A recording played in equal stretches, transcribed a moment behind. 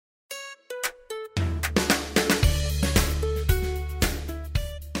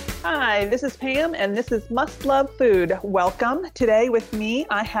Hi, this is Pam, and this is Must Love Food. Welcome. Today with me,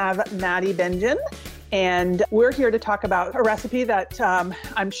 I have Maddie Benjamin, and we're here to talk about a recipe that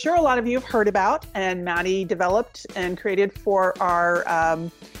I'm sure a lot of you have heard about, and Maddie developed and created for our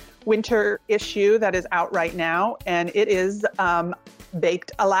winter issue that is out right now, and it is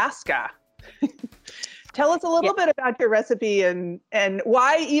Baked Alaska. Tell us a little bit about your recipe and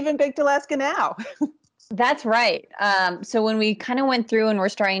why even Baked Alaska now? That's right. So when we kind of went through and we're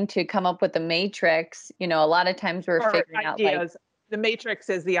starting to come up with the matrix, a lot of times we're figuring out ideas. The matrix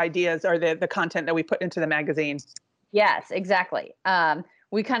is the ideas or the content that we put into the magazine. Yes, exactly.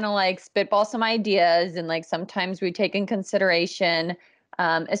 We kind of spitball some ideas and sometimes we take in consideration,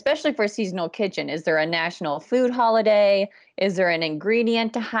 especially for seasonal kitchen. Is there a national food holiday? Is there an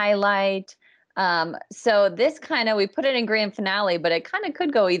ingredient to highlight? So this we put it in grand finale, but it kind of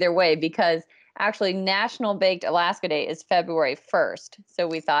could go either way because actually, National Baked Alaska Day is February 1st. So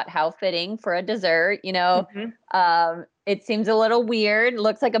we thought, how fitting for a dessert, It seems a little weird.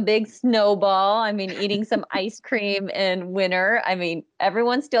 Looks like a big snowball. I mean, eating some ice cream in winter. I mean,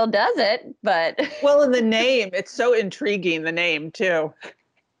 everyone still does it, but. Well, and the name, it's so intriguing, the name too.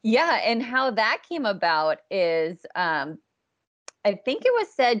 Yeah, and how that came about is, I think it was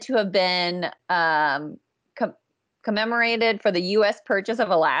said to have been commemorated for the U.S. purchase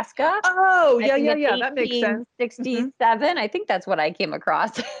of Alaska. Oh, yeah. That makes sense. 1867. I think that's what I came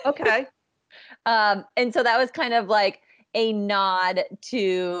across. Okay. And so that was kind of like a nod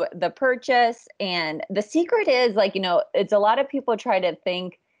to the purchase. And the secret is it's a lot of people try to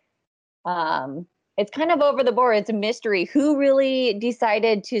think, it's kind of over the board. It's a mystery. Who really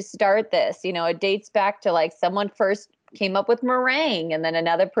decided to start this? It dates back to someone first came up with meringue and then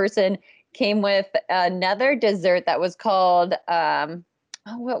another person came with another dessert that was called,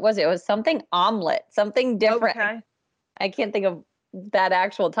 what was it? It was something omelet, something different. Okay. I can't think of that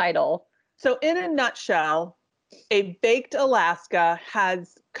actual title. So in a nutshell, a Baked Alaska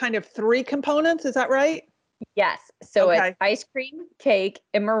has kind of three components. Is that right? Yes. So It's ice cream, cake,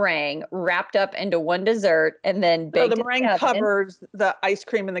 and meringue wrapped up into one dessert and then baked. So the meringue covers the ice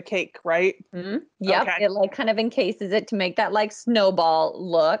cream and the cake, right? Mm-hmm. Yep. Okay. It kind of encases it to make that snowball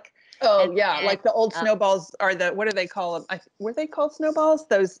look. Oh, and, yeah. Like the old snowballs are what do they call them? Were they called snowballs?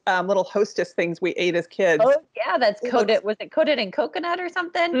 Those little Hostess things we ate as kids. Oh, yeah. That's coated. Was it coated in coconut or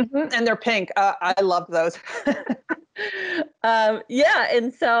something? Mm-hmm. And they're pink. I love those. Yeah.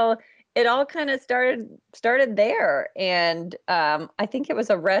 And so it all kind of started there. And I think it was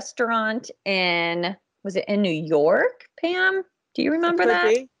a restaurant was it in New York, Pam? Do you remember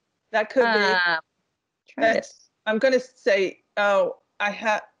that? That could be. I'm going to say,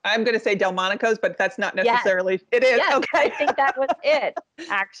 I'm going to say Delmonico's, but that's not necessarily. Yes. It is. Yes, okay. I think that was it,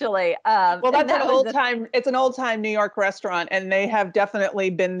 actually. Well, that's an old time. It's an old time New York restaurant, and they have definitely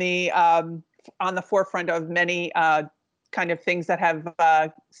been on the forefront of many kind of things that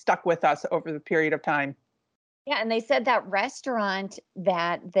have stuck with us over the period of time. Yeah, and they said that restaurant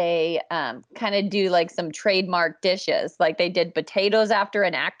that they kind of do some trademark dishes, like they did potatoes after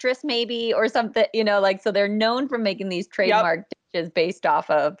an actress maybe or something, so they're known for making these trademark dishes based off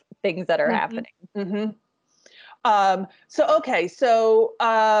of things that are happening. Mm-hmm. So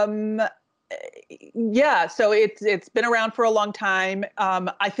it's been around for a long time.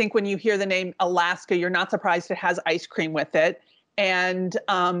 I think when you hear the name Alaska, you're not surprised it has ice cream with it. And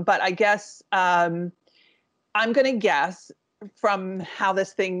but I guess I'm going to guess from how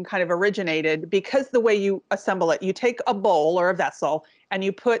this thing kind of originated, because the way you assemble it, you take a bowl or a vessel and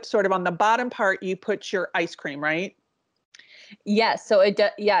you put sort of on the bottom part, you put your ice cream, right? Yes. So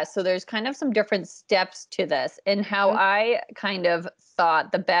so there's kind of some different steps to this, and how I kind of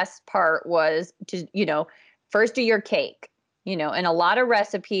thought the best part was to, first do your cake, in a lot of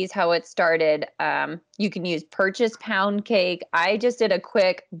recipes, how it started, you can use purchase pound cake. I just did a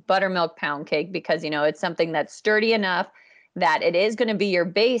quick buttermilk pound cake because, it's something that's sturdy enough that it is going to be your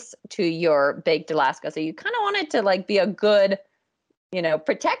base to your Baked Alaska. So you kind of want it to be a good,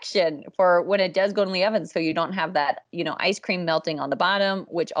 protection for when it does go in the oven. So you don't have that, ice cream melting on the bottom,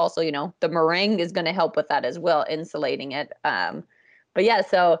 which also, the meringue is going to help with that as well, insulating it. But yeah,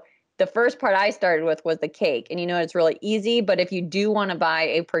 so the first part I started with was the cake. And it's really easy, but if you do want to buy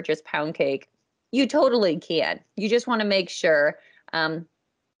a purchase pound cake, you totally can. You just want to make sure,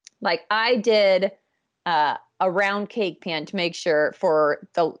 like I did a round cake pan to make sure for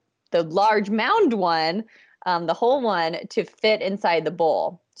the large mound one, the whole one to fit inside the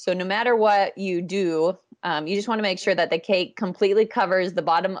bowl. So no matter what you do, you just want to make sure that the cake completely covers the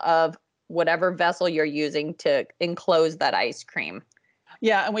bottom of whatever vessel you're using to enclose that ice cream.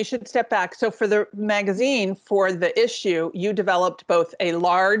 Yeah, and we should step back. So for the magazine, for the issue, you developed both a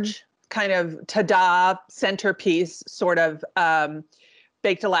large kind of ta-da centerpiece sort of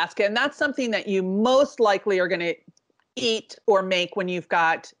baked Alaska, and that's something that you most likely are going to eat or make when you've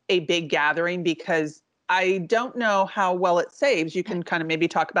got a big gathering, because I don't know how well it saves. You can kind of maybe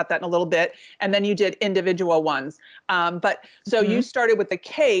talk about that in a little bit. And then you did individual ones. But so you started with the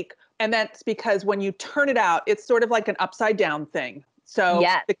cake, and that's because when you turn it out, it's sort of like an upside down thing. So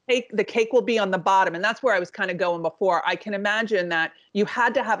Yes. the cake will be on the bottom, and that's where I was kind of going before. I can imagine that you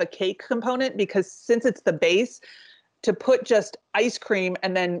had to have a cake component, because since it's the base, to put just ice cream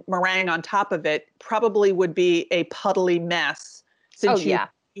and then meringue on top of it probably would be a puddly mess. Since you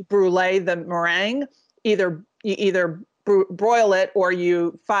brulee the meringue, you either broil it or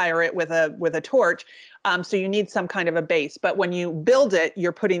you fire it with a torch. So you need some kind of a base. But when you build it,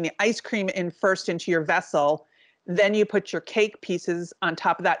 you're putting the ice cream in first into your vessel. Then you put your cake pieces on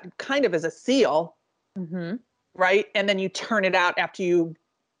top of that, kind of as a seal, right? And then you turn it out after you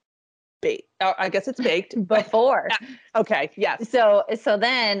bake. I guess it's baked before. Okay. Yes. So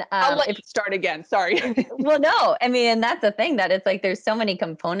then I'll let you start again. Sorry. Well, no, I mean, and that's the thing, that it's like there's so many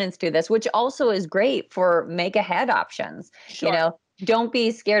components to this, which also is great for make ahead options. Sure. You know, don't be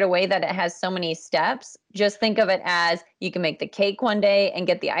scared away that it has so many steps. Just think of it as you can make the cake one day and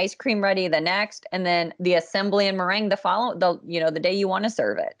get the ice cream ready the next, and then the assembly and meringue the day you want to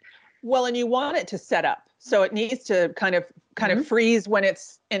serve it. Well, and you want it to set up. So it needs to kind of freeze when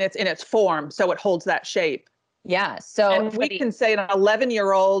it's in its form, so it holds that shape. Yeah. So and we can say an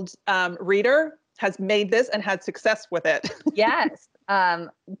 11-year-old reader has made this and had success with it. Yes,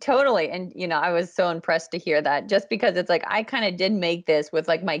 totally. And, I was so impressed to hear that, just because it's like, I kind of did make this with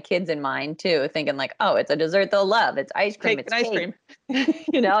like my kids in mind too, thinking like, oh, it's a dessert they'll love. It's ice cream. Cake it's and ice cream.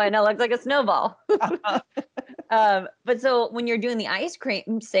 And it looks like a snowball. But so when you're doing the ice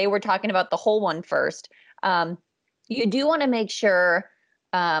cream, say we're talking about the whole one first, you do want to make sure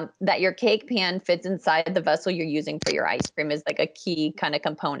that your cake pan fits inside the vessel you're using for your ice cream, is like a key kind of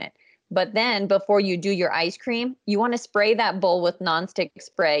component. But then before you do your ice cream, you want to spray that bowl with nonstick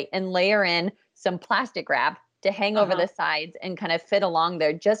spray and layer in some plastic wrap to hang over the sides and kind of fit along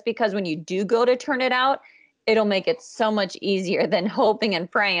there, just because when you do go to turn it out, it'll make it so much easier than hoping and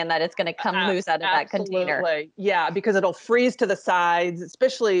praying that it's going to come loose out of that container. Yeah, because it'll freeze to the sides,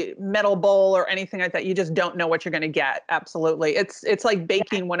 especially metal bowl or anything like that. You just don't know what you're going to get. Absolutely. It's like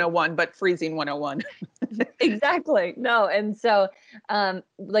baking 101, but freezing 101. Exactly. No. And so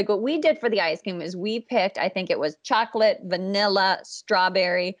like what we did for the ice cream is we picked, I think it was chocolate, vanilla,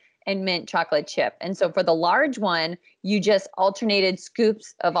 strawberry, and mint chocolate chip. And so for the large one, you just alternated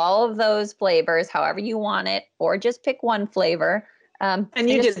scoops of all of those flavors, however you want it, or just pick one flavor. And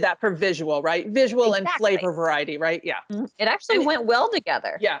you did that for visual, right? Visual and flavor variety, right? Yeah. It actually went well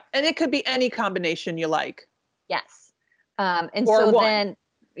together. Yeah. And it could be any combination you like. Yes. And or so one. then,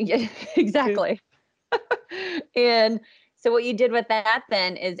 yeah, exactly. And so what you did with that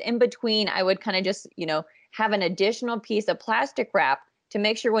then is, in between, I would kind of just, have an additional piece of plastic wrap to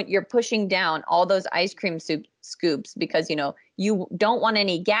make sure when you're pushing down all those ice cream scoops, because, you don't want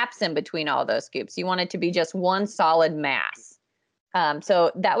any gaps in between all those scoops. You want it to be just one solid mass.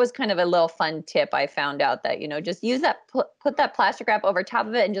 So that was kind of a little fun tip I found out, that, just use that, put that plastic wrap over top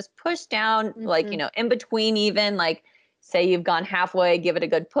of it and just push down, like, in between, even like, say you've gone halfway, give it a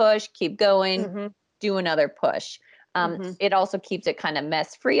good push, keep going, do another push. It also keeps it kind of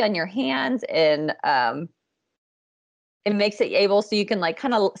mess free on your hands, and it makes it able so you can like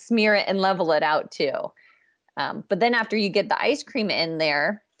kind of smear it and level it out too. But then after you get the ice cream in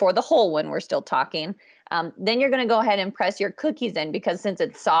there for the whole one, we're still talking, then you're going to go ahead and press your cookies in, because since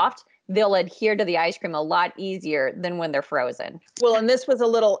it's soft, they'll adhere to the ice cream a lot easier than when they're frozen. Well, and this was a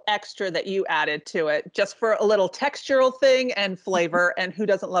little extra that you added to it, just for a little textural thing and flavor. And who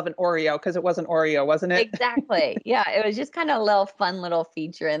doesn't love an Oreo? Because it was an Oreo, wasn't it? Exactly. Yeah, it was just kind of a little fun little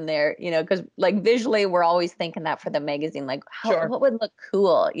feature in there, because like visually, we're always thinking that for the magazine, like what would look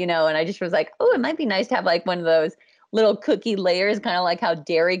cool, and I just was like, oh, it might be nice to have like one of those little cookie layers, kind of like how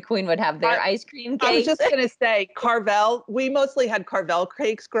Dairy Queen would have their ice cream cakes. I was just going to say Carvel. We mostly had Carvel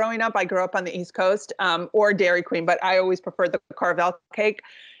cakes growing up. I grew up on the East Coast, or Dairy Queen, but I always preferred the Carvel cake.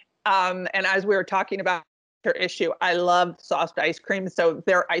 And as we were talking about your issue, I love soft ice cream. So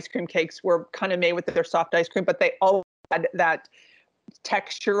their ice cream cakes were kind of made with their soft ice cream, but they all had that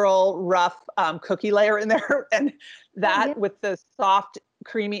textural, rough cookie layer in there. And that with the soft,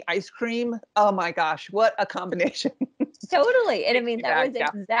 creamy ice cream. Oh my gosh, what a combination. Totally. And I mean, that was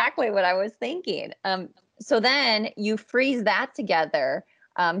exactly what I was thinking. So then you freeze that together,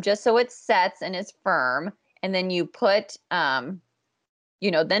 just so it sets and is firm. And then you put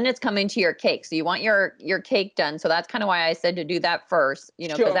then it's coming to your cake. So you want your cake done. So that's kind of why I said to do that first,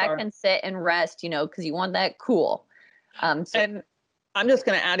 because that can sit and rest, because you want that cool. And I'm just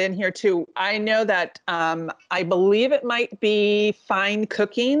going to add in here too. I know that I believe it might be Fine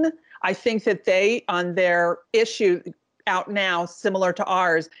Cooking. I think that they, on their issue out now, similar to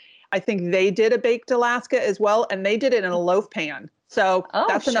ours, I think they did a baked Alaska as well, and they did it in a loaf pan. So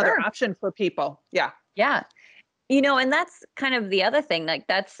that's another option for people. Yeah. Yeah. And that's kind of the other thing. Like,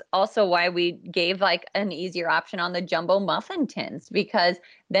 that's also why we gave like an easier option on the jumbo muffin tins, because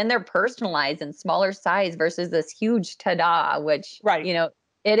then they're personalized in smaller size versus this huge ta-da, which,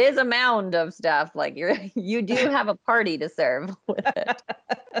 it is a mound of stuff. Like you do have a party to serve with it.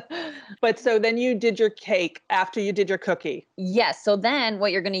 But so then you did your cake after you did your cookie. Yes. So then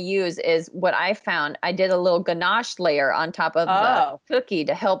what you're going to use is what I found. I did a little ganache layer on top of the cookie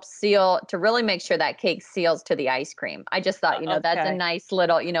to help seal, to really make sure that cake seals to the ice cream. I just thought, that's a nice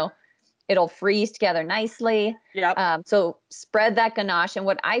little, it'll freeze together nicely. Yep. So spread that ganache. And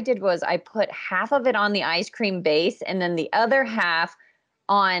what I did was I put half of it on the ice cream base and then the other half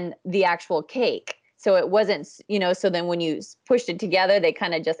on the actual cake. So it wasn't, so then when you pushed it together, they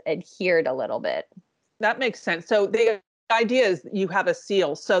kind of just adhered a little bit. That makes sense. So the idea is you have a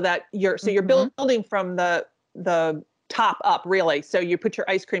seal so that you're building from the top up, really. So you put your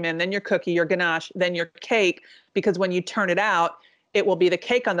ice cream in, then your cookie, your ganache, then your cake, because when you turn it out, it will be the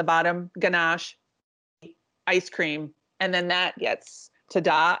cake on the bottom, ganache, ice cream, and then that gets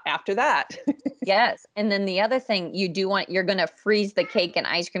ta-da after that. Yes. And then the other thing you're going to freeze the cake and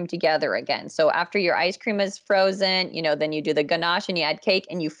ice cream together again. So after your ice cream is frozen, then you do the ganache and you add cake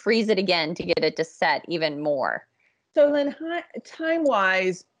and you freeze it again to get it to set even more. So then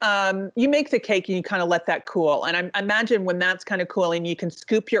time-wise, you make the cake and you kind of let that cool. And I imagine when that's kind of cooling, you can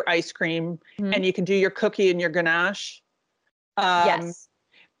scoop your ice cream and you can do your cookie and your ganache. Yes.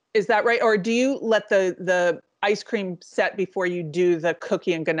 Is that right? Or do you let the ice cream set before you do the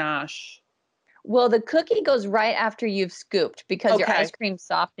cookie and ganache? Well, the cookie goes right after you've scooped because your ice cream's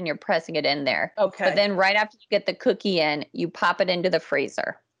soft and you're pressing it in there. Okay. But then right after you get the cookie in, you pop it into the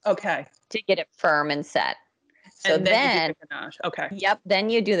freezer. Okay. To get it firm and set. So and then you do the ganache. Okay. Yep. Then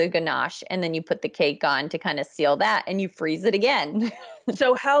you do the ganache and then you put the cake on to kind of seal that and you freeze it again.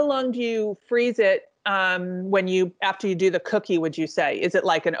 So how long do you freeze it after you do the cookie, would you say? Is it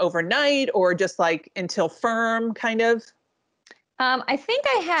like an overnight or just like until firm kind of? I think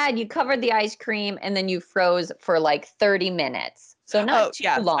you covered the ice cream and then you froze for like 30 minutes. So not too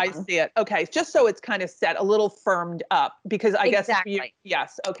long. I see it. Okay. Just so it's kind of set a little firmed up because I guess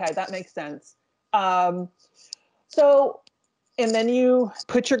yes. Okay. That makes sense. So, and then you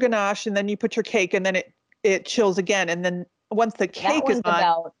put your ganache and then you put your cake and then it chills again. And then once the cake is on,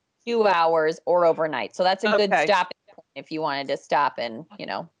 about 2 hours or overnight. So that's a good stopping point if you wanted to stop and,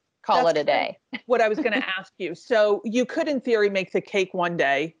 call it a day. What I was going to ask you. So you could, in theory, make the cake one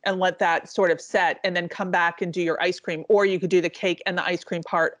day and let that sort of set and then come back and do your ice cream. Or you could do the cake and the ice cream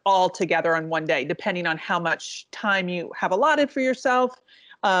part all together on one day, depending on how much time you have allotted for yourself.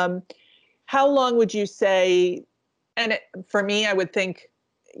 How long would you say? And for me, I would think,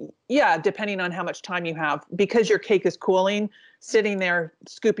 depending on how much time you have, because your cake is cooling, sitting there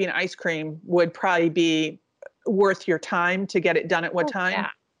scooping ice cream would probably be worth your time to get it done at what time? Yeah.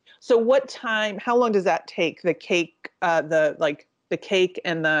 So how long does that take, the cake, the cake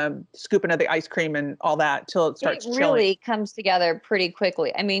and the scooping of the ice cream and all that till it starts chilling? It really comes together pretty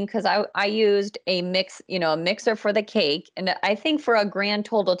quickly. I mean, because I used a mixer for the cake. And I think for a grand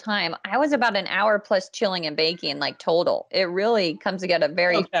total time, I was about an hour plus chilling and baking, like total. It really comes together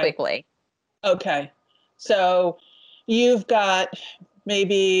very quickly. Okay. So you've got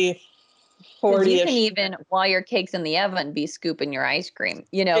maybe 40. You can even, while your cake's in the oven, be scooping your ice cream.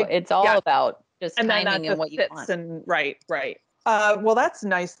 It's all about just timing and what you want. And right. Well, that's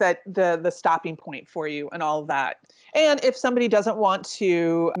nice that the stopping point for you and all of that. And if somebody doesn't want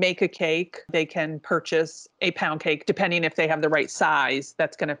to make a cake, they can purchase a pound cake, depending if they have the right size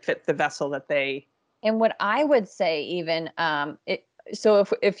that's going to fit the vessel that they. And what I would say even, so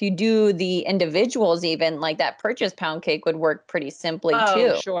if you do the individuals, even like that purchase pound cake would work pretty simply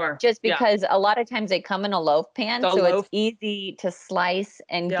too. Sure. Just because a lot of times they come in a loaf pan, it's easy to slice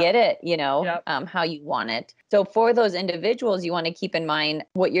and get it, how you want it. So for those individuals, you want to keep in mind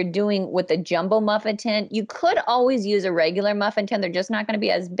what you're doing with the jumbo muffin tin. You could always use a regular muffin tin. They're just not going to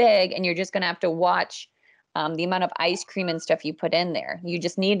be as big, and you're just going to have to watch the amount of ice cream and stuff you put in there. You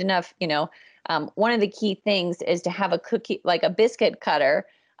just need enough, one of the key things is to have a cookie, like a biscuit cutter,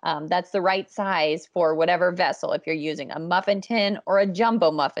 that's the right size for whatever vessel. If you're using a muffin tin or a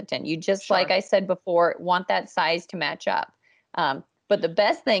jumbo muffin tin, you just, like I said before, want that size to match up. But the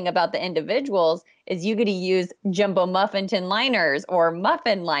best thing about the individuals is you get to use jumbo muffin tin liners or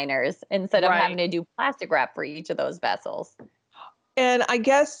muffin liners instead of having Right. to do plastic wrap for each of those vessels. And I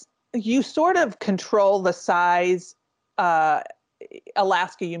guess you sort of control the size, uh,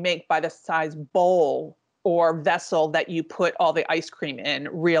 Alaska, you make by the size bowl or vessel that you put all the ice cream in,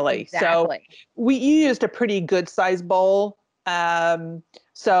 really. So Exactly. you used a pretty good size bowl.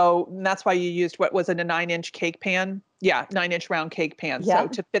 So that's why you used, what was it, a 9-inch cake pan? Yeah, 9-inch round cake pan. So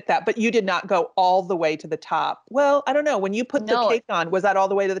Yep. to fit that, but you did not go all the way to the top. Well, I don't know. When you put the No, cake on, was that all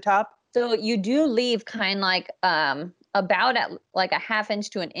the way to the top? so you do leave kind of like about at like a half inch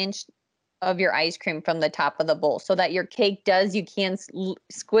to an inch of your ice cream from the top of the bowl so that your cake does, you can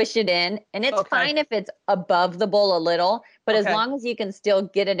squish it in, and it's Okay. fine if it's above the bowl a little, but as Okay. long as you can still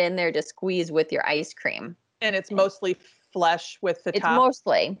get it in there to squeeze with your ice cream. And it's mostly flush with the It's top.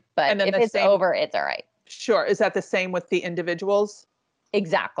 mostly, but And then if the it's same, over, it's all right. sure. Is that the same with the individuals?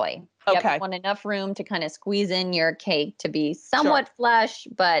 Exactly. Yep. You Okay. want enough room to kind of squeeze in your cake to be Sure. somewhat flush,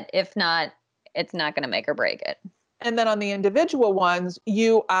 but if not, it's not going to make or break it. And then on the individual ones,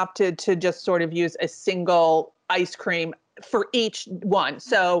 you opted to just sort of use a single ice cream for each one.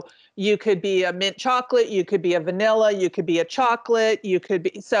 So you could be a mint chocolate, you could be a vanilla, you could be a chocolate, you could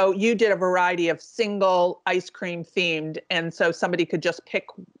be, so you did a variety of single ice cream themed. And so somebody could just pick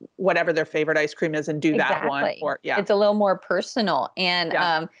whatever their favorite ice cream is and do that one. Exactly. Or, yeah. It's a little more personal. And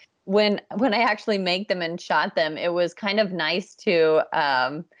Yeah. when I actually make them and shot them, it was kind of nice to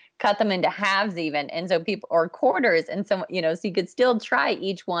cut them into halves even. And so people or quarters and so so you could still try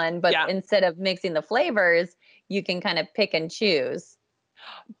each one, but Yeah. instead of mixing the flavors, you can kind of pick and choose.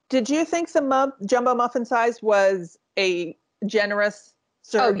 Did you think the jumbo muffin size was a generous Oh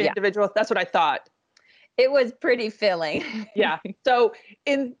served yeah. individual? That's what I thought. It was pretty filling. Yeah. So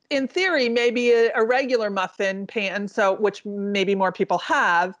in theory, maybe a regular muffin pan, so which maybe more people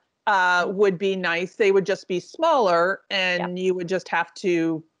have, would be nice. They would just be smaller, Yeah. and you would just have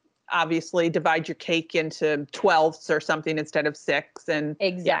to obviously divide your cake into 12ths or something instead of 6. And yeah,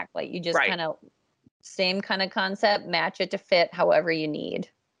 Exactly. You just right. kind of same kind of concept, match it to fit however you need.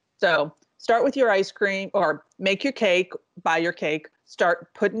 So start with your ice cream or make your cake, buy your cake,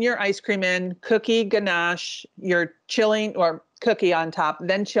 start putting your ice cream in, cookie ganache, your chilling or cookie on top,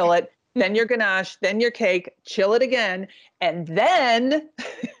 then chill it, then your ganache, then your cake, chill it again, and then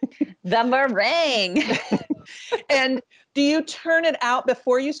The meringue. and do you turn it out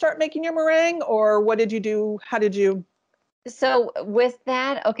before you start making your meringue, or what did you do? How did you? So with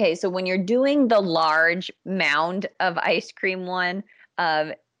that, okay, so when you're doing the large mound of ice cream one,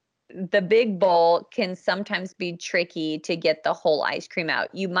 the big bowl can sometimes be tricky to get the whole ice cream out.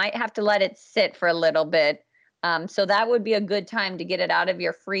 You might have to let it sit for a little bit. So that would be a good time to get it out of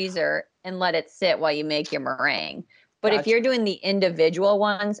your freezer and let it sit while you make your meringue. But if Gotcha. you're doing the individual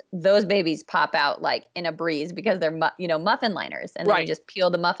ones, those babies pop out like in a breeze because they're muffin liners, and then you Right. just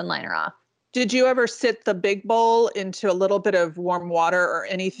peel the muffin liner off. Did you ever sit the big bowl into a little bit of warm water or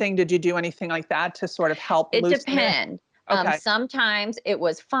anything? Did you do anything like that to sort of help It loosen it? depends. Okay. Sometimes it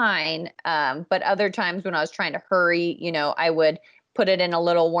was fine, but other times when I was trying to hurry, I would put it in a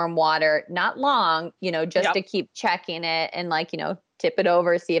little warm water, not long, just Yep. to keep checking it and tip it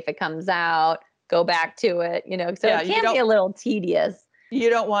over, see if it comes out, go back to it, so Yeah, it can be a little tedious. you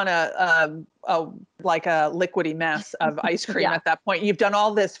don't want like a liquidy mess of ice cream Yeah, at that point. You've done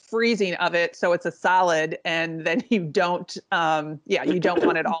all this freezing of it, so it's a solid, and then you don't you don't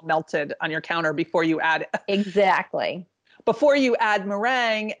want it all melted on your counter exactly. before you add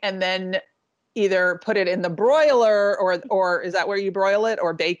meringue, and then either put it in the broiler or is that where you broil it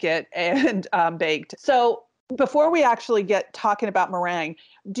or bake it and baked. So before we actually get talking about meringue,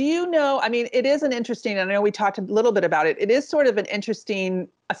 do you know, I mean, it is an interesting, I know we talked a little bit about it. It is sort of an interesting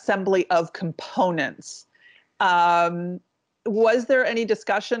assembly of components. Was there any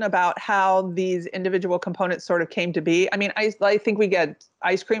discussion about how these individual components sort of came to be? I mean, I think we get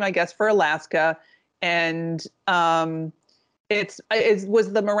ice cream, I guess, for Alaska, and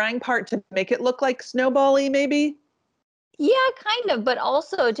was the meringue part to make it look like snowball-y, maybe? Yeah, kind of, but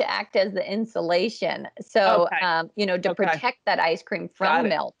also to act as the insulation. So, Okay. to Okay. protect that ice cream Got from it.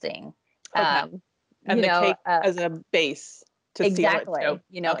 melting. Okay. Um, And the cake as a base to seal it exactly,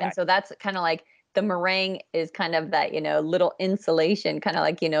 too. Okay. and so that's kind of like the meringue is kind of that, little insulation, kind of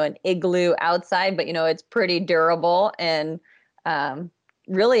like, an igloo outside, but, it's pretty durable and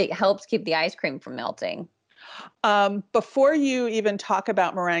really helps keep the ice cream from melting. Before you even talk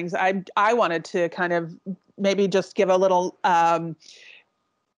about meringues, I wanted to kind of maybe just give a little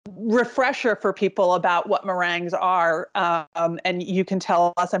refresher for people about what meringues are. And you can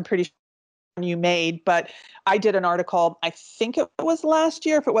tell us, I'm pretty you made, but I did an article, I think it was last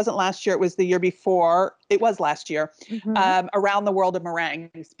year. If it wasn't last year, it was the year before. It was last year, around the world of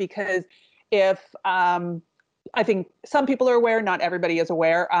meringues, because if, I think some people are aware, not everybody is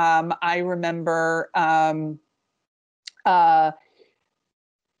aware. I remember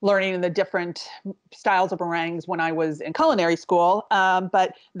learning the different styles of meringues when I was in culinary school.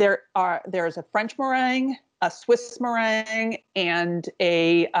 But there's a French meringue, a Swiss meringue, and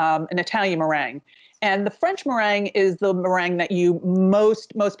an Italian meringue. And the French meringue is the meringue that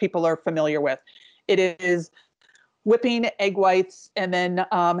most people are familiar with. It is whipping egg whites and then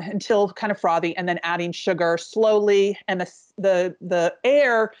until kind of frothy, and then adding sugar slowly, and the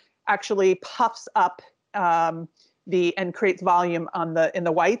air actually puffs up and creates volume in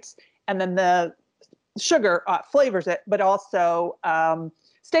the whites, and then the sugar flavors it, but also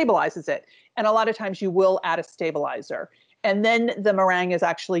stabilizes it. And a lot of times you will add a stabilizer. And then the meringue is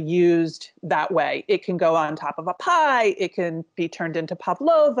actually used that way. It can go on top of a pie. It can be turned into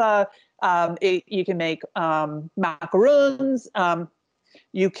pavlova. You can make macaroons. That's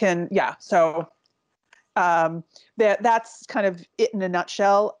kind of it in a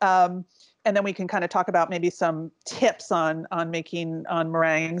nutshell. And then we can kind of talk about maybe some tips on making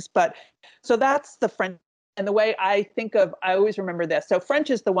meringues. But so that's the French. And the way I always remember this. So French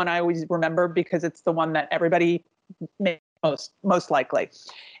is the one I always remember because it's the one that everybody makes most likely.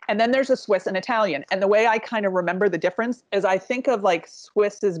 And then there's a Swiss and Italian. And the way I kind of remember the difference is I think of like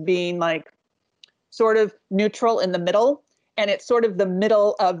Swiss as being like sort of neutral in the middle. And it's sort of the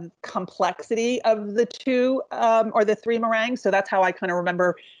middle of complexity of the two or the three meringues. So that's how I kind of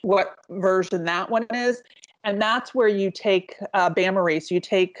remember what version that one is. And that's where you take bain-marie. So you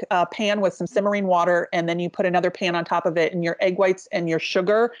take a pan with some simmering water, and then you put another pan on top of it, and your egg whites and your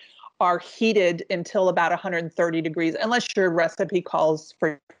sugar are heated until about 130 degrees, unless your recipe calls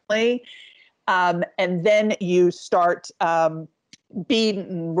for it. And then you start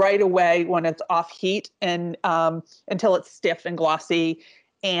beating right away when it's off heat, and until it's stiff and glossy,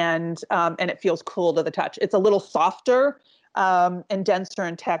 and it feels cool to the touch. It's a little softer and denser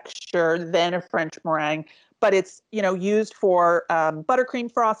in texture than a French meringue, but it's used for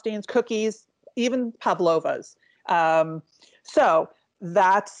buttercream frostings, cookies, even pavlovas. So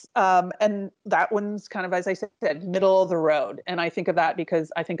that's and that one's kind of, as I said, middle of the road. And I think of that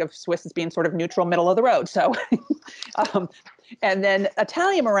because I think of Swiss as being sort of neutral, middle of the road. So, and then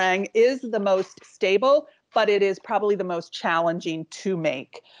Italian meringue is the most stable, but it is probably the most challenging to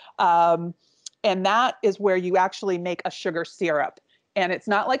make. And that is where you actually make a sugar syrup. And it's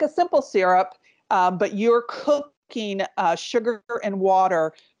not like a simple syrup, but you're cooking sugar and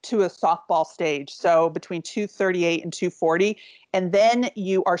water to a softball stage. So between 238 and 240. And then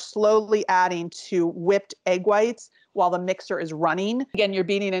you are slowly adding to whipped egg whites while the mixer is running. Again, you're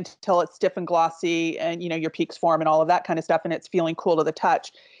beating until it's stiff and glossy, and your peaks form and all of that kind of stuff, and it's feeling cool to the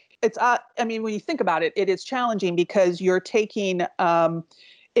touch. It's, when you think about it, it is challenging because you're taking, it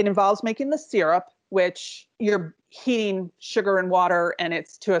involves making the syrup, which you're heating sugar and water, and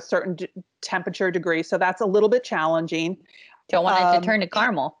it's to a certain temperature degree. So that's a little bit challenging. Don't want it to turn to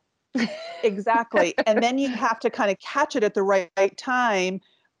caramel. Exactly. And then you have to kind of catch it at the right time,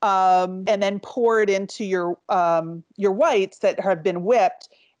 and then pour it into your whites that have been whipped.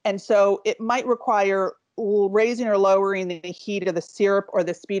 And so it might require raising or lowering the heat of the syrup or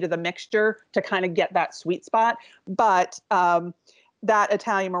the speed of the mixture to kind of get that sweet spot. But that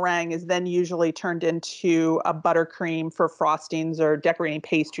Italian meringue is then usually turned into a buttercream for frostings or decorating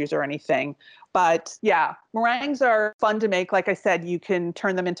pastries or anything. But yeah, meringues are fun to make. Like I said, you can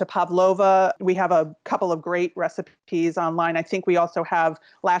turn them into pavlova. We have a couple of great recipes online. I think we also have,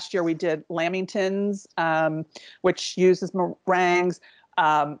 last year we did lamingtons, which uses meringues.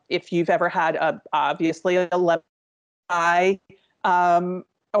 If you've ever had obviously a lemon pie,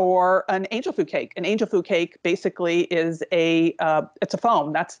 or an angel food cake. An angel food cake basically is it's a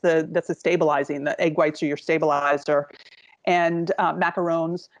foam. That's the stabilizing. The egg whites are your stabilizer. And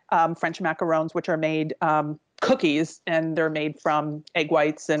macarons, French macarons, which are made cookies, and they're made from egg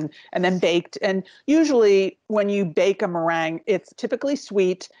whites and then baked. And usually when you bake a meringue, it's typically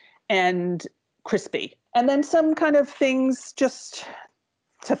sweet and crispy. And then some kind of things just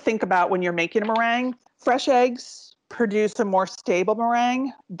to think about when you're making a meringue. Fresh eggs produce a more stable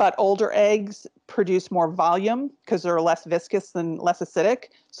meringue, but older eggs produce more volume because they're less viscous and less acidic.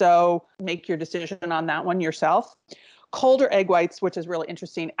 So make your decision on that one yourself. Colder egg whites, which is really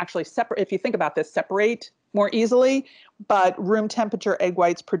interesting, actually if you think about this, separate more easily, but room temperature egg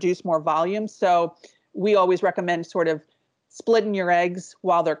whites produce more volume. So we always recommend sort of splitting your eggs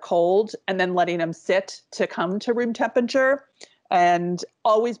while they're cold and then letting them sit to come to room temperature. And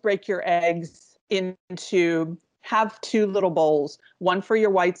always break your eggs into, have two little bowls, one for your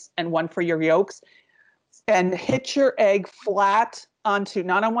whites and one for your yolks, and hit your egg flat onto,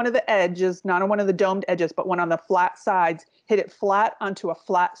 not on one of the edges, not on one of the domed edges, but one on the flat sides. Hit it flat onto a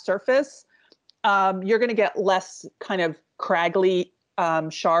flat surface. You're going to get less kind of craggly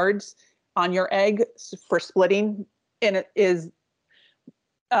shards on your egg for splitting, and it is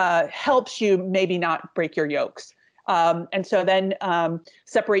helps you maybe not break your yolks. And so then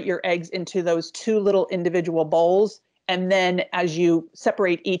separate your eggs into those two little individual bowls. And then as you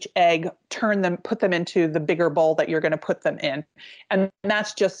separate each egg, put them into the bigger bowl that you're going to put them in. And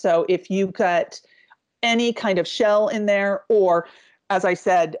that's just so if you got any kind of shell in there, or as I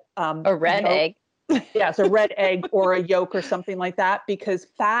said, a red egg. Yes, a red egg or a yolk or something like that, because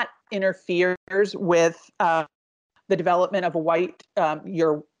fat interferes with the development of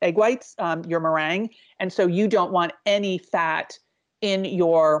your egg whites, your meringue. And so you don't want any fat in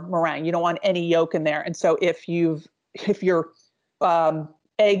your meringue. You don't want any yolk in there. And so if your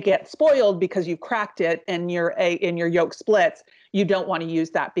egg gets spoiled because you cracked it and your yolk splits, you don't want to use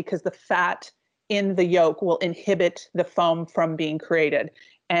that, because the fat in the yolk will inhibit the foam from being created.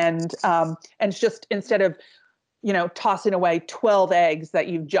 And it's just, instead of tossing away 12 eggs that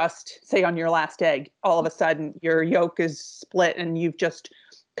you've just, say on your last egg, all of a sudden your yolk is split and you've just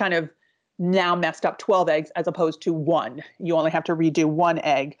kind of now messed up 12 eggs as opposed to one. You only have to redo one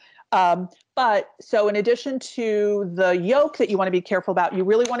egg. But so in addition to the yolk that you want to be careful about, you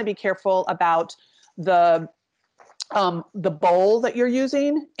really want to be careful about the bowl that you're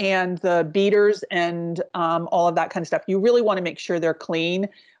using and the beaters and all of that kind of stuff. You really want to make sure they're clean.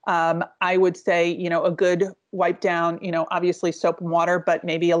 I would say, a good wipe down, obviously soap and water, but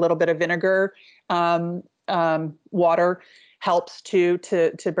maybe a little bit of vinegar, water helps to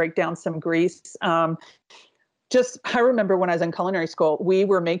break down some grease. I remember when I was in culinary school, we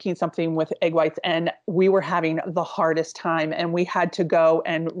were making something with egg whites and we were having the hardest time, and we had to go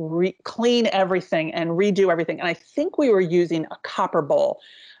and clean everything and redo everything. And I think we were using a copper bowl.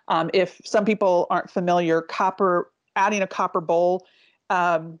 If some people aren't familiar, adding a copper bowl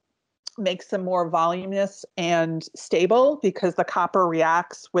makes them more voluminous and stable, because the copper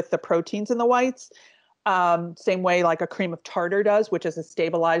reacts with the proteins in the whites. Same way like a cream of tartar does, which is a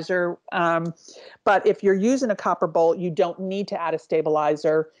stabilizer. But if you're using a copper bowl, you don't need to add a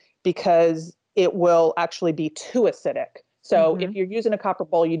stabilizer, because it will actually be too acidic. So if you're using a copper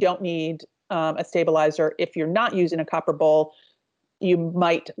bowl, you don't need a stabilizer. If you're not using a copper bowl, you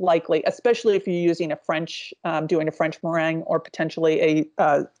might likely, especially if you're using doing a French meringue or potentially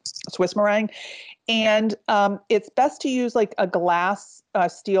a Swiss meringue. And it's best to use like a glass,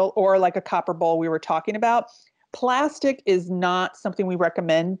 steel, or like a copper bowl we were talking about. Plastic is not something we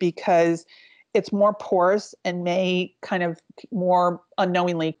recommend, because it's more porous and may kind of more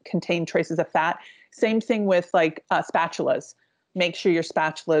unknowingly contain traces of fat. Same thing with like spatulas. Make sure your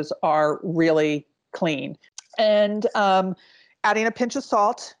spatulas are really clean. And adding a pinch of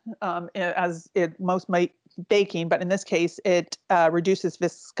salt, as it most might baking, but in this case, it reduces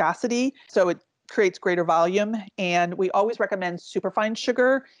viscosity, so it creates greater volume. And we always recommend superfine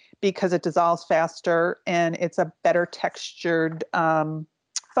sugar, because it dissolves faster and it's a better textured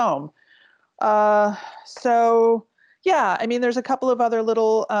foam. So yeah, I mean, there's a couple of other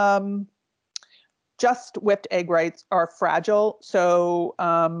little, just whipped egg whites are fragile. So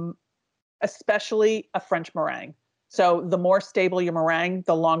especially a French meringue. So the more stable your meringue,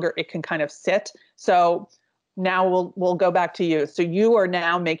 the longer it can kind of sit. So now we'll go back to you. So you are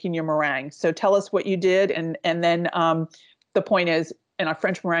now making your meringue. So tell us what you did, and then the point is, in a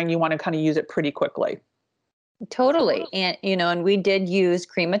French meringue, you want to kind of use it pretty quickly. Totally, and we did use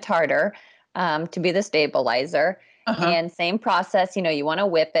cream of tartar to be the stabilizer. And same process. You want to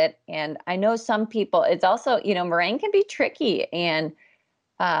whip it, and I know some people. It's also meringue can be tricky, and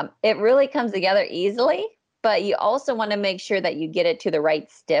it really comes together easily. But you also want to make sure that you get it to the right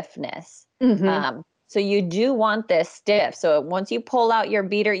stiffness. So you do want this stiff. So once you pull out your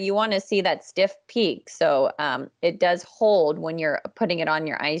beater, you want to see that stiff peak. So it does hold when you're putting it on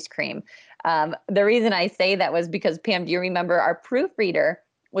your ice cream. The reason I say that was because, Pam, do you remember our proofreader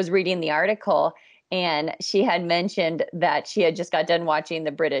was reading the article, and she had mentioned that she had just got done watching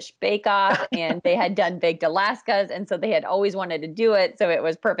the British Bake Off, and they had done Baked Alaskas. And so they had always wanted to do it. So it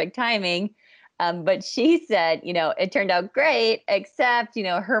was perfect timing. But she said, it turned out great, except,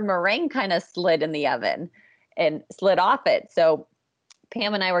 her meringue kind of slid in the oven and slid off it. So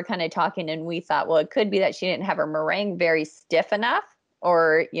Pam and I were kind of talking, and we thought, well, it could be that she didn't have her meringue very stiff enough,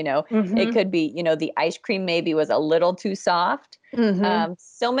 or, it could be, the ice cream maybe was a little too soft.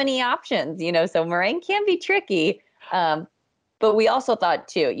 So many options, so meringue can be tricky. But we also thought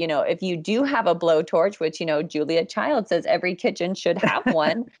too, if you do have a blowtorch, which, Julia Child says every kitchen should have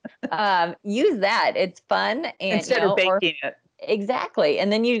one, use that. It's fun. And, Instead of baking it. Exactly.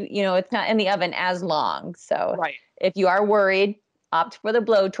 And then it's not in the oven as long. So right. If you are worried, opt for the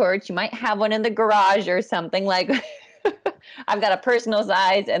blowtorch. You might have one in the garage or something like I've got a personal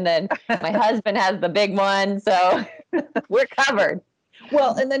size and then my husband has the big one. So we're covered.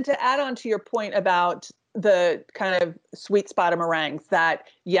 Well, and then to add on to your point about the kind of sweet spot of meringues, that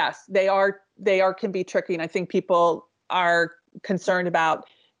yes, they can be tricky. And I think people are concerned about,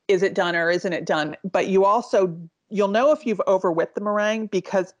 is it done or isn't it done? But you'll know if you've over whipped the meringue,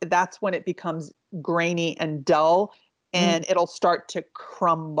 because that's when it becomes grainy and dull, and it'll start to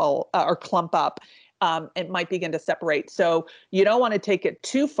crumble or clump up. It might begin to separate. So you don't want to take it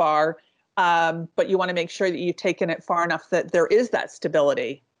too far, but you want to make sure that you've taken it far enough that there is that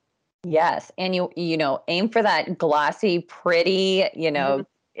stability. Yes. And you aim for that glossy, pretty,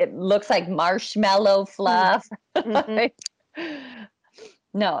 it looks like marshmallow fluff.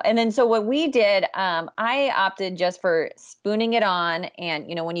 No. And then so what we did, I opted just for spooning it on. And,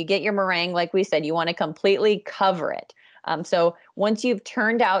 when you get your meringue, like we said, you want to completely cover it. So once you've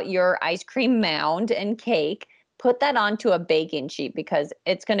turned out your ice cream mound and cake, put that onto a baking sheet, because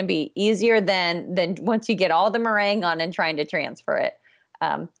it's going to be easier than once you get all the meringue on and trying to transfer it.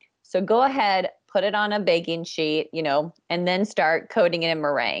 So go ahead, put it on a baking sheet, and then start coating it in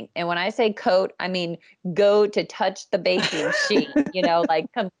meringue. And when I say coat, I mean go to touch the baking sheet, like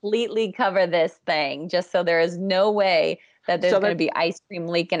completely cover this thing, just so there is no way that there's going to be ice cream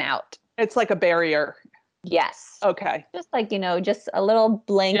leaking out. It's like a barrier. Yes. Okay. Just like, just a little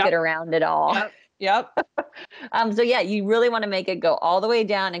blanket around it all. Yep. So yeah, you really want to make it go all the way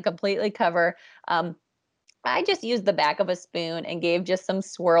down and completely cover. I just used the back of a spoon and gave just some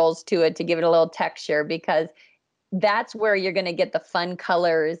swirls to it to give it a little texture, because that's where you're going to get the fun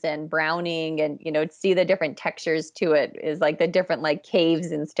colors and browning and, see the different textures to it, is like the different like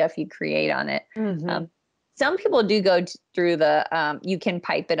caves and stuff you create on it. Mm-hmm. Some people do go through you can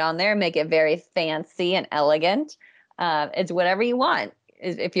pipe it on there, make it very fancy and elegant. It's whatever you want.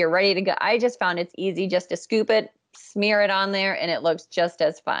 If you're ready to go, I just found it's easy just to scoop it, smear it on there, and it looks just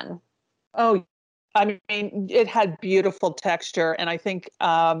as fun. Oh, I mean, it had beautiful texture. And I think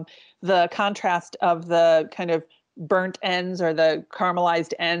the contrast of the kind of burnt ends or the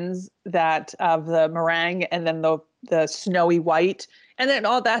caramelized ends of the meringue, and then the snowy white, and then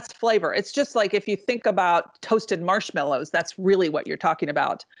all that's flavor. It's just like if you think about toasted marshmallows, that's really what you're talking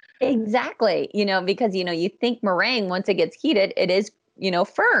about. Exactly. Because, you think meringue, once it gets heated, it is,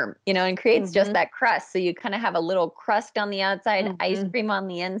 firm, and creates just that crust. So you kind of have a little crust on the outside, ice cream on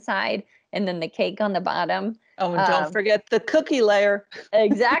the inside, and then the cake on the bottom. Oh, and don't forget the cookie layer.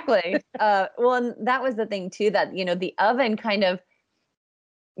 Exactly. Well, and that was the thing too, that, the oven kind of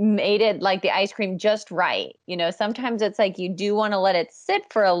made it like the ice cream just right. Sometimes it's like you do want to let it sit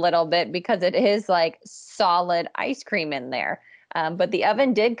for a little bit, because it is like solid ice cream in there. But the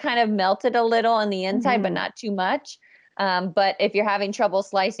oven did kind of melt it a little on the inside, but not too much. But if you're having trouble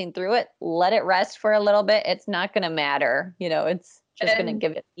slicing through it, let it rest for a little bit. It's not going to matter. It's just going to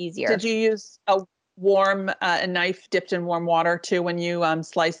give it easier. Did you use a knife dipped in warm water too when you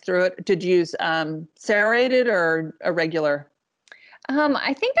sliced through it? Did you use serrated or a regular?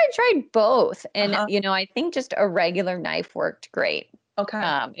 I think I tried both, and I think just a regular knife worked great. Okay.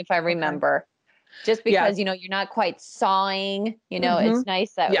 If I remember, just because you're not quite sawing. It's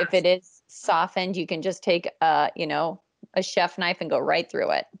nice that if it is softened, you can just take a chef knife and go right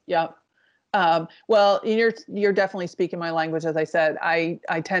through it. Yeah. Well, you're definitely speaking my language. As I said, I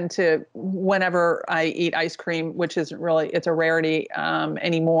tend to, whenever I eat ice cream, which isn't really, it's a rarity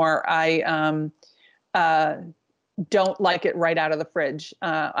anymore, I don't like it right out of the fridge.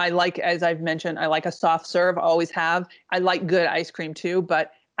 I like, as I've mentioned, I like a soft serve, always have. I like good ice cream too,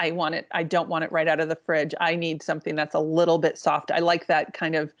 but I don't want it right out of the fridge. I need something that's a little bit soft. I like that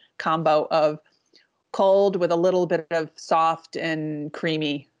kind of combo of cold with a little bit of soft and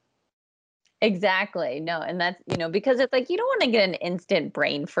creamy. Exactly. No, and that's, because it's like, you don't want to get an instant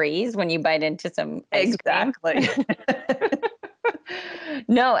brain freeze when you bite into some ice cream. Exactly.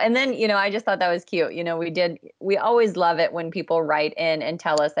 No, and then, I just thought that was cute. We always love it when people write in and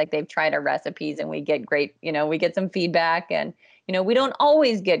tell us like they've tried our recipes, and we get great, we get some feedback, and, we don't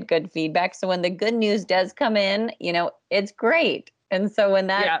always get good feedback. So when the good news does come in, it's great. And so when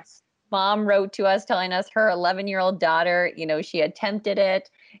that mom wrote to us telling us her 11-year-old daughter, she attempted it,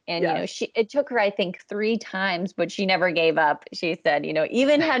 and, it took her, I think, 3 times, but she never gave up. She said,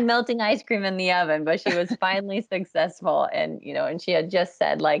 even had melting ice cream in the oven, but she was finally successful. And, and she had just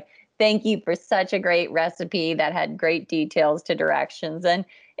said, like, thank you for such a great recipe that had great details to directions. And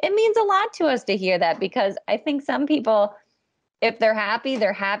it means a lot to us to hear that, because I think some people, if they're happy,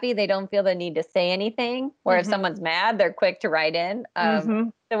 they're happy. They don't feel the need to say anything. Or if someone's mad, they're quick to write in.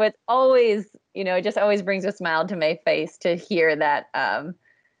 So it's always, it just always brings a smile to my face to hear that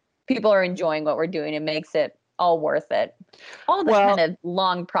people are enjoying what we're doing. It makes it all worth it. All the kind of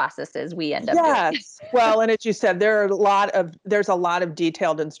long processes we end up doing. Yes. Well, and as you said, there's a lot of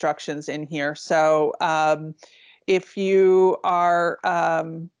detailed instructions in here. So if you are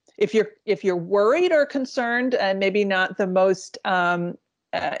if you're worried or concerned and maybe not the most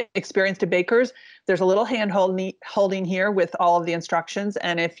experienced bakers, there's a little hand holding here with all of the instructions.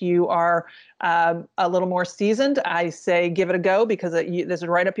 And if you are a little more seasoned, I say give it a go, because this is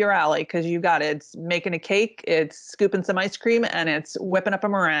right up your alley, because you got it. It's making a cake, it's scooping some ice cream, and it's whipping up a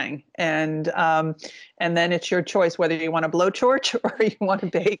meringue. And then it's your choice whether you want to blowtorch or you want to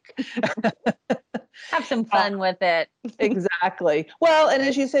bake. Have some fun with it. Exactly. Well, and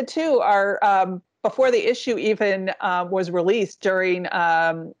as you said too, our before the issue even was released, during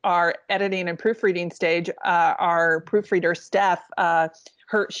our editing and proofreading stage, our proofreader Steph,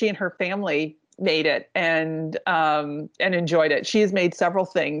 she and her family made it and enjoyed it. She's made several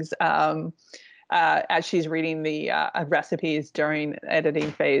things as she's reading the recipes during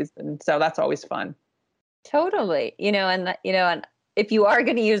editing phase, and so that's always fun. Totally. And if you are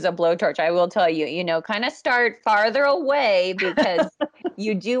going to use a blowtorch, I will tell you, kind of start farther away, because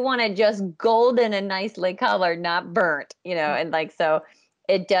you do want it just golden and nicely colored, not burnt, and so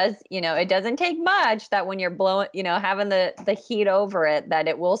it does, it doesn't take much that when you're blowing, having the heat over it, that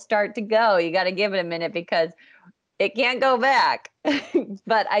it will start to go. You got to give it a minute, because it can't go back.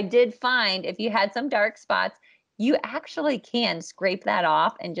 But I did find if you had some dark spots, you actually can scrape that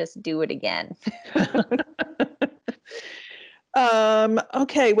off and just do it again.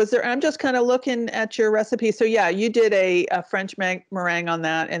 Okay. I'm just kind of looking at your recipe. So yeah, you did a French meringue on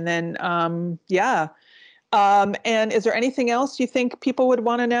that. And then, and is there anything else you think people would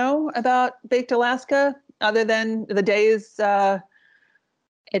want to know about Baked Alaska other than the days?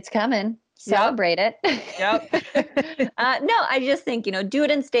 It's coming. Celebrate it. Yep. No, I just think, do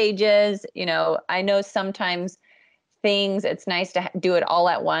it in stages. I know sometimes it's nice to do it all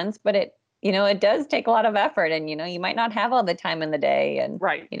at once, but it does take a lot of effort, and, you might not have all the time in the day. And,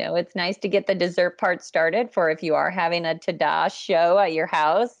 right. It's nice to get the dessert part started for if you are having a ta-da show at your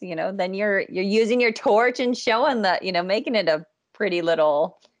house, then you're using your torch and showing making it a pretty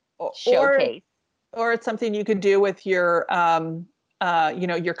little showcase. Or it's something you could do with your,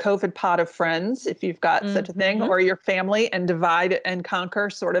 your COVID pot of friends, if you've got such a thing, or your family, and divide and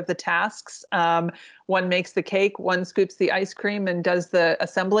conquer sort of the tasks. One makes the cake, one scoops the ice cream and does the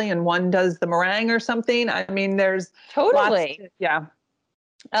assembly, and one does the meringue or something. I mean, there's totally. Yeah.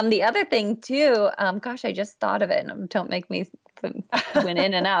 The other thing too, gosh, I just thought of it, and don't make me went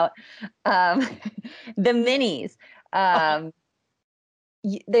in and out. The minis.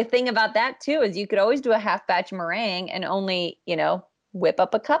 The thing about that too is you could always do a half batch meringue and only, whip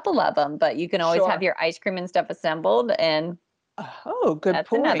up a couple of them, but you can always have your ice cream and stuff assembled. And good that's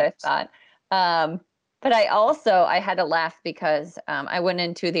point. Another thought. But I had to laugh because I went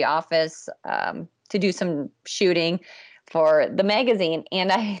into the office to do some shooting for the magazine,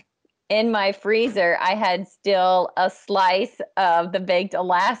 and in my freezer, I had still a slice of the Baked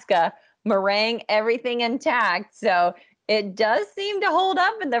Alaska meringue, everything intact. So it does seem to hold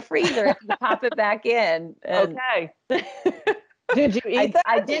up in the freezer if you pop it back in. Okay. Did you eat that?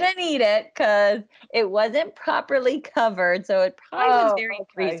 I didn't eat it because it wasn't properly covered. So it probably was very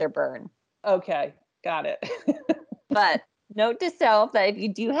freezer burn. Okay. Got it. But note to self that if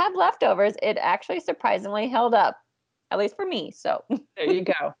you do have leftovers, it actually surprisingly held up, at least for me. So there you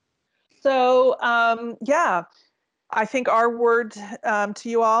go. So, I think our word to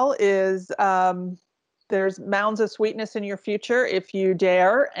you all is there's mounds of sweetness in your future if you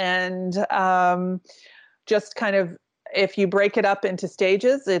dare. And just kind of, if you break it up into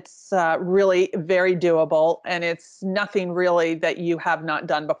stages, it's really very doable, and it's nothing really that you have not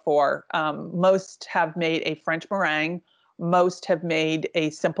done before. Most have made a French meringue, most have made a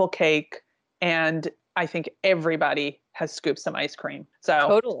simple cake, and I think everybody has scooped some ice cream. So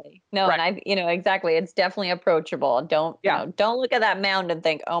totally. No, right. And exactly. It's definitely approachable. Don't look at that mound and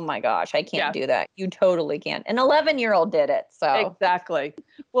think, oh my gosh, I can't do that. You totally can. An 11-year-old did it. So exactly.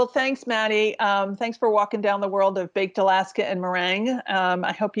 Well, thanks, Maddie. Thanks for walking down the world of Baked Alaska and meringue.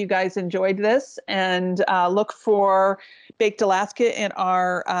 I hope you guys enjoyed this, and look for Baked Alaska in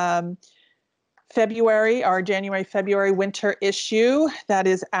our January, February winter issue that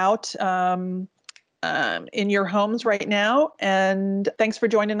is out in your homes right now. And thanks for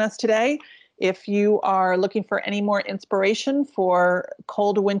joining us today. If you are looking for any more inspiration for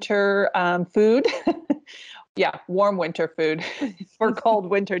cold winter food, warm winter food for cold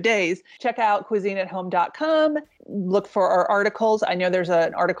winter days, check out cuisineathome.com. Look for our articles. I know there's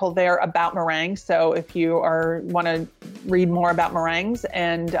an article there about meringues. So if you want to read more about meringues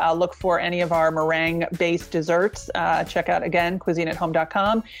and look for any of our meringue-based desserts, check out, again,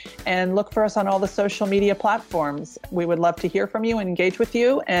 cuisineathome.com, and look for us on all the social media platforms. We would love to hear from you and engage with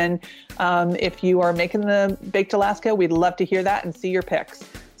you. And if you are making the Baked Alaska, we'd love to hear that and see your pics.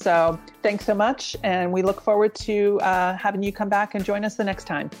 So thanks so much, and we look forward to having you come back and join us the next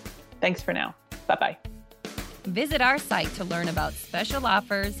time. Thanks for now. Bye-bye. Visit our site to learn about special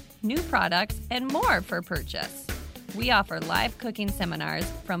offers, new products, and more for purchase. We offer live cooking seminars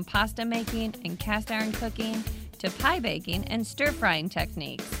from pasta making and cast iron cooking to pie baking and stir-frying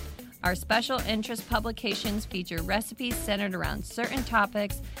techniques. Our special interest publications feature recipes centered around certain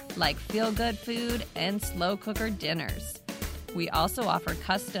topics like feel-good food and slow cooker dinners. We also offer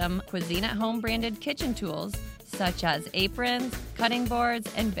custom Cuisine at Home branded kitchen tools such as aprons, cutting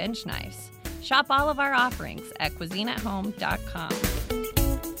boards, and bench knives. Shop all of our offerings at cuisineathome.com.